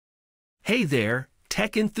Hey there,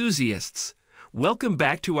 tech enthusiasts! Welcome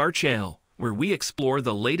back to our channel, where we explore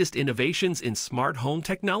the latest innovations in smart home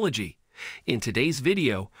technology. In today's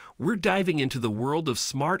video, we're diving into the world of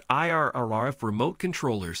smart IR/RF remote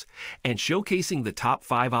controllers and showcasing the top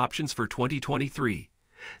 5 options for 2023.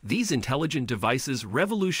 These intelligent devices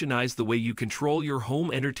revolutionize the way you control your home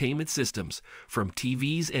entertainment systems, from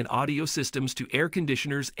TVs and audio systems to air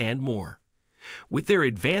conditioners and more. With their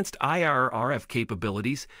advanced IR/RF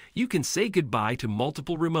capabilities, you can say goodbye to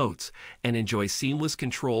multiple remotes and enjoy seamless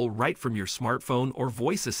control right from your smartphone or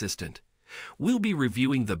voice assistant. We'll be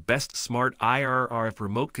reviewing the best smart IR/RF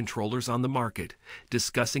remote controllers on the market,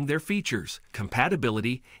 discussing their features,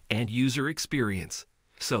 compatibility, and user experience.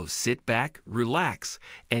 So sit back, relax,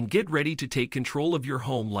 and get ready to take control of your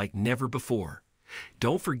home like never before.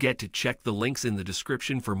 Don't forget to check the links in the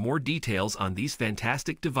description for more details on these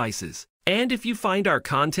fantastic devices. And if you find our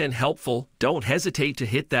content helpful, don't hesitate to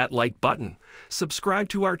hit that like button, subscribe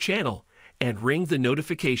to our channel, and ring the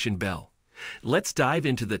notification bell. Let's dive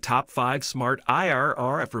into the top 5 smart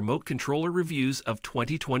IR/RF remote controller reviews of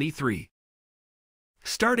 2023.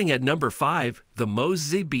 Starting at number 5, the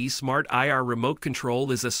ZigBee Smart IR Remote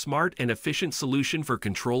Control is a smart and efficient solution for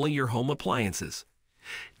controlling your home appliances.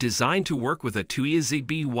 Designed to work with a Tuya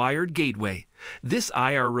ZigBee wired gateway, this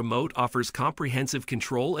IR remote offers comprehensive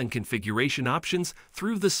control and configuration options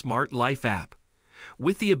through the Smart Life app.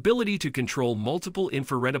 With the ability to control multiple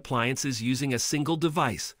infrared appliances using a single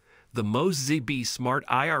device, the ZigBee Smart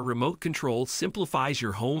IR Remote Control simplifies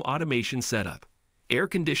your home automation setup. Air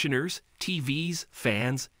conditioners, TVs,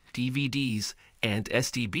 fans, DVDs, and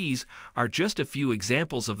STBs are just a few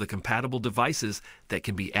examples of the compatible devices that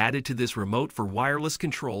can be added to this remote for wireless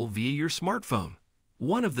control via your smartphone.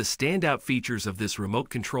 One of the standout features of this remote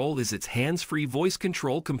control is its hands-free voice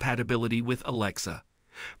control compatibility with Alexa.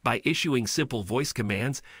 By issuing simple voice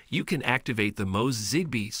commands, you can activate the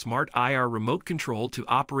ZigBee Smart IR Remote Control to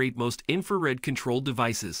operate most infrared-controlled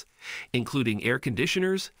devices, including air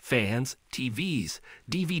conditioners, fans, TVs,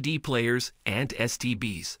 DVD players, and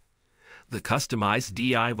STBs. The customized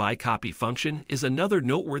DIY copy function is another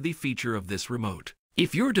noteworthy feature of this remote.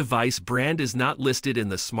 If your device brand is not listed in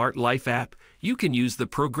the Smart Life app, you can use the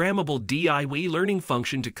programmable DIY learning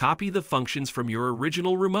function to copy the functions from your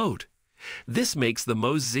original remote. This makes the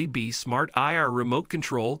ZigBee Smart IR Remote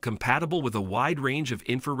Control compatible with a wide range of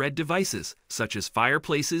infrared devices, such as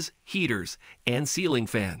fireplaces, heaters, and ceiling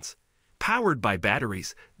fans. Powered by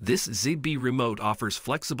batteries, this ZigBee remote offers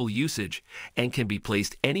flexible usage and can be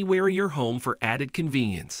placed anywhere in your home for added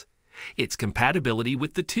convenience. Its compatibility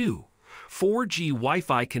with the 4G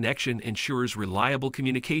Wi-Fi connection ensures reliable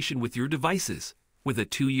communication with your devices. With a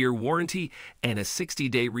 2-year warranty and a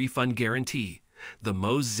 60-day refund guarantee, the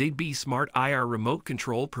ZigBee Smart IR Remote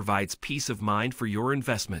Control provides peace of mind for your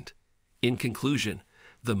investment. In conclusion,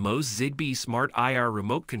 the ZigBee Smart IR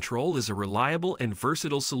Remote Control is a reliable and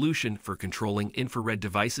versatile solution for controlling infrared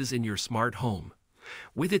devices in your smart home.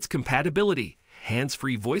 With its compatibility,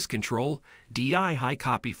 hands-free voice control, DIY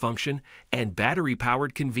copy function, and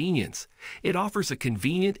battery-powered convenience, it offers a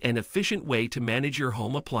convenient and efficient way to manage your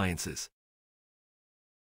home appliances.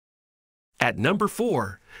 At number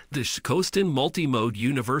 4, the ZigBee Multi-Mode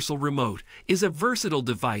Universal Remote is a versatile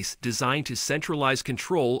device designed to centralize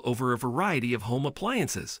control over a variety of home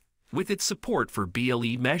appliances. With its support for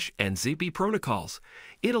BLE Mesh and ZigBee protocols,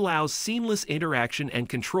 it allows seamless interaction and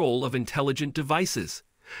control of intelligent devices.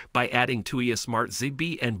 By adding Tuya Smart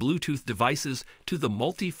ZigBee and Bluetooth devices to the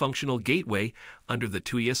multifunctional gateway under the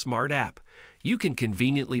Tuya Smart app, you can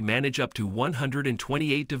conveniently manage up to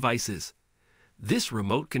 128 devices. This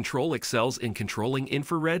remote control excels in controlling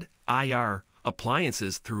infrared (IR)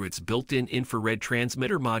 appliances through its built-in infrared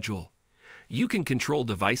transmitter module. You can control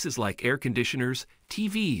devices like air conditioners,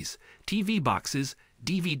 TVs, TV boxes,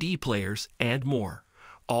 DVD players, and more,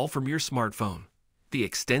 all from your smartphone. The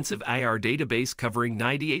extensive IR database covering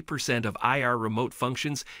 98% of IR remote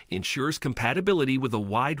functions ensures compatibility with a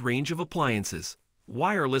wide range of appliances.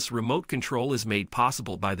 Wireless remote control is made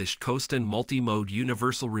possible by the ZigBee Multi-Mode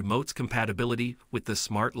Universal Remote's compatibility with the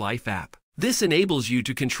Smart Life app. This enables you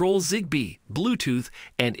to control ZigBee, Bluetooth,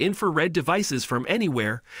 and infrared devices from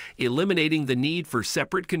anywhere, eliminating the need for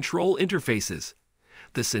separate control interfaces.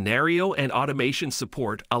 The scenario and automation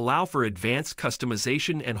support allow for advanced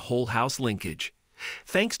customization and whole-house linkage.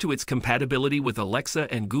 Thanks to its compatibility with Alexa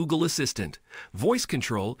and Google Assistant, voice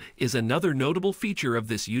control is another notable feature of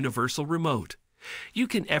this universal remote. You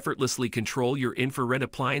can effortlessly control your infrared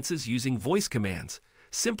appliances using voice commands,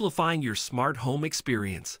 simplifying your smart home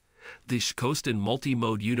experience. The ZigBee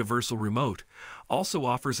Multi-Mode Universal Remote also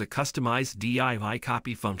offers a customized DIY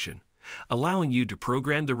copy function, allowing you to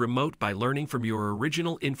program the remote by learning from your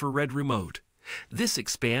original infrared remote. This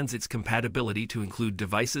expands its compatibility to include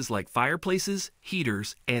devices like fireplaces,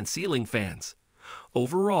 heaters, and ceiling fans.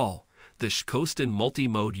 Overall, the Shkosten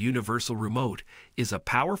Multi-Mode Universal Remote is a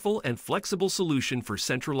powerful and flexible solution for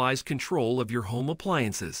centralized control of your home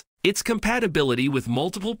appliances. Its compatibility with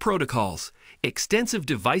multiple protocols, extensive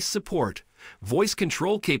device support, voice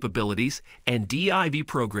control capabilities, and DIV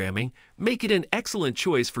programming make it an excellent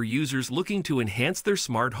choice for users looking to enhance their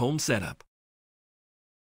smart home setup.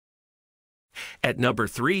 At number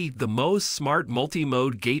 3, the Moz Smart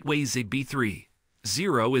Multi-Mode Gateway ZigBee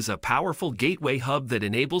 3.0 is a powerful gateway hub that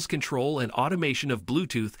enables control and automation of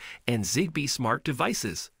Bluetooth and ZigBee smart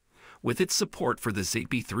devices. With its support for the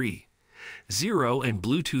ZigBee 3.0 and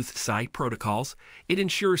Bluetooth SI protocols, it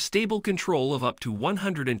ensures stable control of up to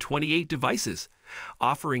 128 devices,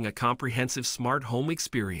 offering a comprehensive smart home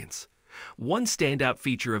experience. One standout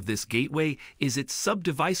feature of this gateway is its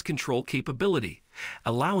sub-device control capability,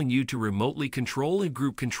 allowing you to remotely control and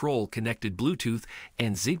group control connected Bluetooth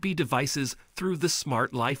and ZigBee devices through the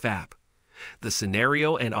Smart Life app. The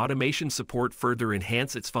scenario and automation support further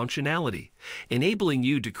enhance its functionality, enabling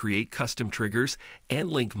you to create custom triggers and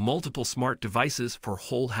link multiple smart devices for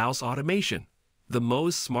whole house automation. The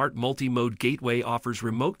Moz Smart Multi-Mode Gateway offers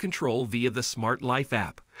remote control via the Smart Life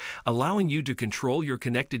app, allowing you to control your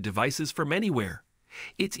connected devices from anywhere.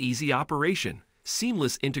 Its easy operation,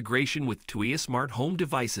 seamless integration with Tuya smart home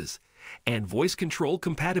devices, and voice control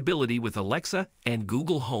compatibility with Alexa and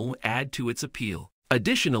Google Home add to its appeal.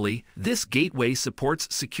 Additionally, this gateway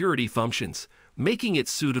supports security functions, making it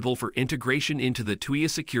suitable for integration into the Tuya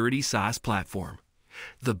Security SaaS platform.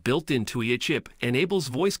 The built-in Tuya chip enables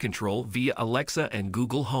voice control via Alexa and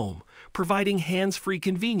Google Home, providing hands-free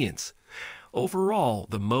convenience. Overall,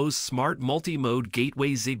 the Moz Smart Multi-Mode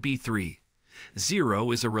Gateway ZigBee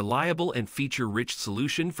 3.0 is a reliable and feature-rich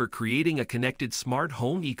solution for creating a connected smart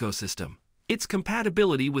home ecosystem. Its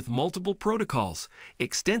compatibility with multiple protocols,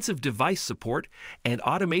 extensive device support, and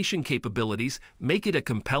automation capabilities make it a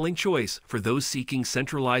compelling choice for those seeking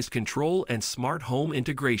centralized control and smart home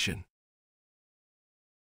integration.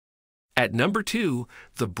 At number 2,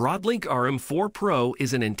 the Broadlink RM4 Pro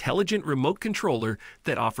is an intelligent remote controller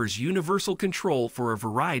that offers universal control for a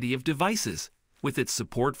variety of devices. With its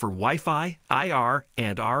support for Wi-Fi, IR,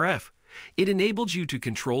 and RF, it enables you to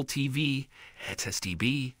control TV,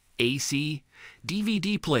 SSTB, AC,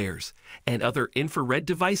 DVD players, and other infrared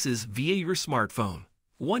devices via your smartphone.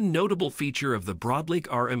 One notable feature of the Broadlink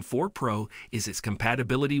RM4 Pro is its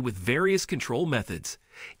compatibility with various control methods,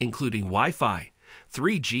 including Wi-Fi,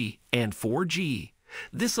 3G, and 4G.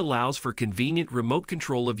 This allows for convenient remote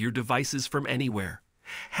control of your devices from anywhere.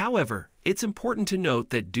 However, it's important to note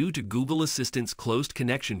that due to Google Assistant's closed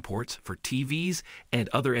connection ports for TVs and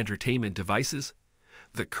other entertainment devices,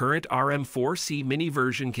 the current RM4C mini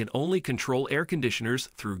version can only control air conditioners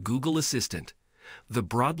through Google Assistant. The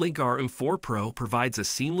Broadlink RM4 Pro provides a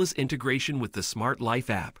seamless integration with the Smart Life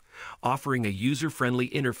app, offering a user-friendly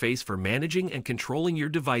interface for managing and controlling your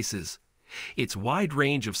devices. Its wide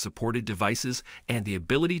range of supported devices and the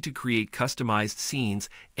ability to create customized scenes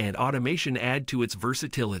and automation add to its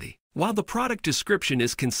versatility. While the product description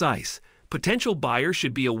is concise, potential buyers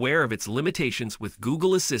should be aware of its limitations with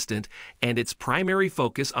Google Assistant and its primary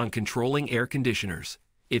focus on controlling air conditioners.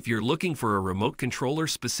 If you're looking for a remote controller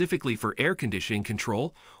specifically for air conditioning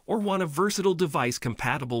control or want a versatile device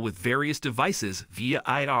compatible with various devices via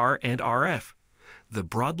IR and RF, the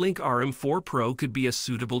Broadlink RM4 Pro could be a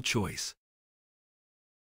suitable choice.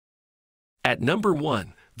 At number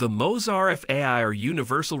 1, the Moz RF AIR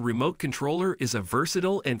Universal Remote Controller is a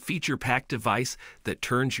versatile and feature-packed device that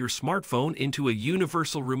turns your smartphone into a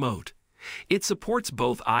universal remote. It supports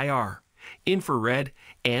both IR, infrared,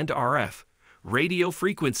 and RF, radio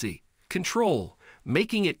frequency, control,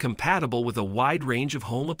 making it compatible with a wide range of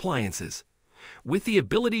home appliances. With the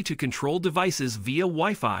ability to control devices via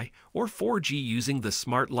Wi-Fi or 4G using the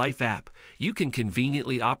Smart Life app, you can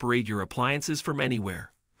conveniently operate your appliances from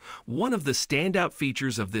anywhere. One of the standout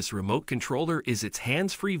features of this remote controller is its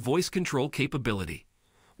hands-free voice control capability.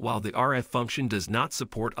 While the RF function does not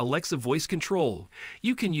support Alexa voice control,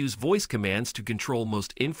 you can use voice commands to control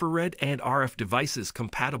most infrared and RF devices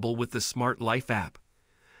compatible with the Smart Life app.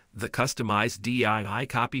 The customized DIY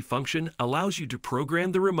copy function allows you to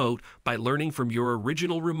program the remote by learning from your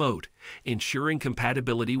original remote, ensuring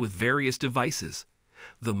compatibility with various devices.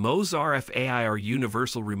 The Moz RF AIR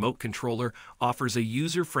Universal Remote Controller offers a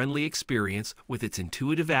user-friendly experience with its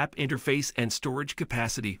intuitive app interface and storage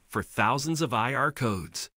capacity for thousands of IR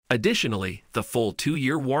codes. Additionally, the full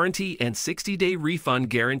 2-year warranty and 60-day refund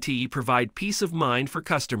guarantee provide peace of mind for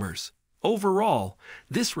customers. Overall,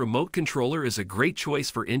 this remote controller is a great choice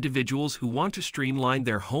for individuals who want to streamline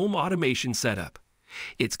their home automation setup.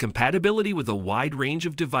 Its compatibility with a wide range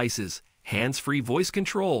of devices, hands-free voice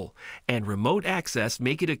control, and remote access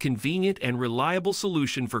make it a convenient and reliable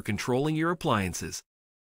solution for controlling your appliances.